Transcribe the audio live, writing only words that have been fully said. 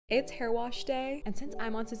It's hair wash day, and since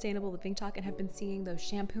I'm on Sustainable Living Talk and have been seeing those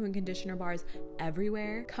shampoo and conditioner bars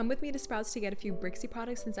everywhere, come with me to Sprouts to get a few BRIXY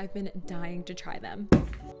products since I've been dying to try them.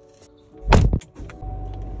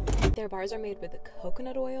 Their bars are made with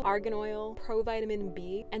coconut oil, argan oil, pro vitamin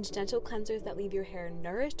B, and gentle cleansers that leave your hair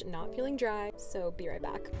nourished, not feeling dry. So be right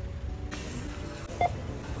back.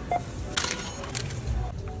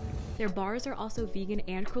 Their bars are also vegan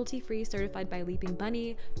and cruelty-free, certified by Leaping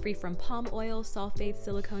Bunny, free from palm oil, sulfates,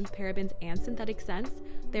 silicones, parabens, and synthetic scents.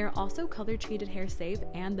 They are also color-treated hair safe,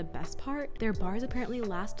 and the best part, their bars apparently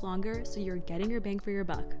last longer, so you're getting your bang for your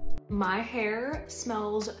buck. My hair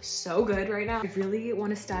smells so good right now. I really want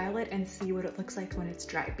to style it and see what it looks like when it's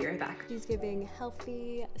dry. Be right back. She's giving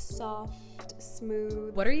healthy, soft,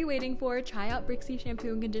 smooth. What are you waiting for? Try out BRIXY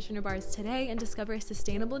shampoo and conditioner bars today and discover a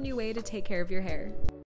sustainable new way to take care of your hair.